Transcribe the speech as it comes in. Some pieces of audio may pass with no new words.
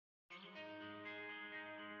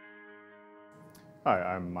Hi,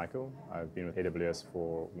 I'm Michael. I've been with AWS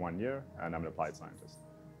for 1 year, and I'm an applied scientist.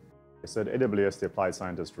 So at AWS, the applied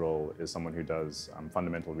scientist role is someone who does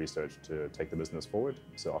fundamental research to take the business forward,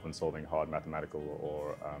 so often solving hard mathematical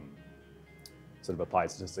or sort of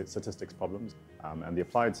applied statistics problems. And the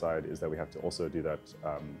applied side is that we have to also do that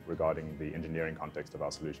regarding the engineering context of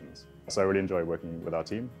our solutions. So I really enjoy working with our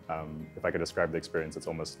team. If I could describe the experience, it's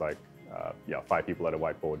almost like 5 people at a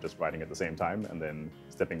whiteboard just writing at the same time and then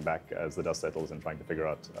stepping back as the dust settles and trying to figure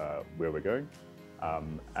out where we're going.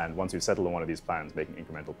 And once we've settled on one of these plans, making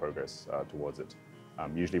incremental progress towards it.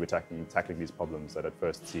 Usually we're tackling these problems that at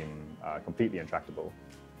first seem completely intractable.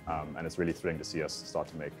 And it's really thrilling to see us start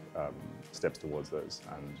to make steps towards those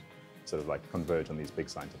and sort of like converge on these big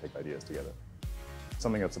scientific ideas together.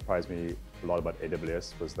 Something that surprised me a lot about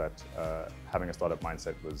AWS was that having a startup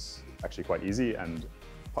mindset was actually quite easy and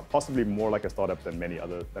possibly more like a startup than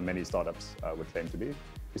many startups would claim to be.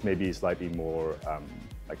 It's maybe slightly more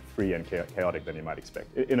like free and chaotic than you might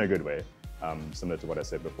expect, in a good way. Similar to what I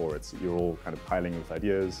said before, you're all kind of piling with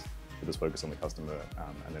ideas, you just focus on the customer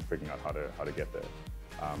and then figuring out how to get there.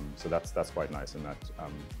 So that's quite nice, and that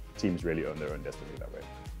teams really own their own destiny that way.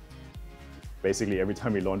 Basically, every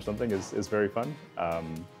time we launch something is very fun.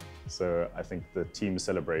 So I think the team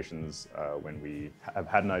celebrations when we have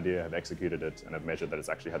had an idea, have executed it, and have measured that it's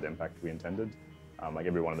actually had the impact we intended, like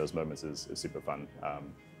every one of those moments is super fun.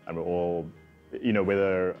 And we're all,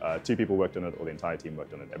 whether 2 people worked on it or the entire team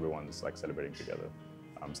worked on it, everyone's like celebrating together.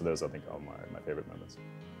 So those, I think, are my favorite moments.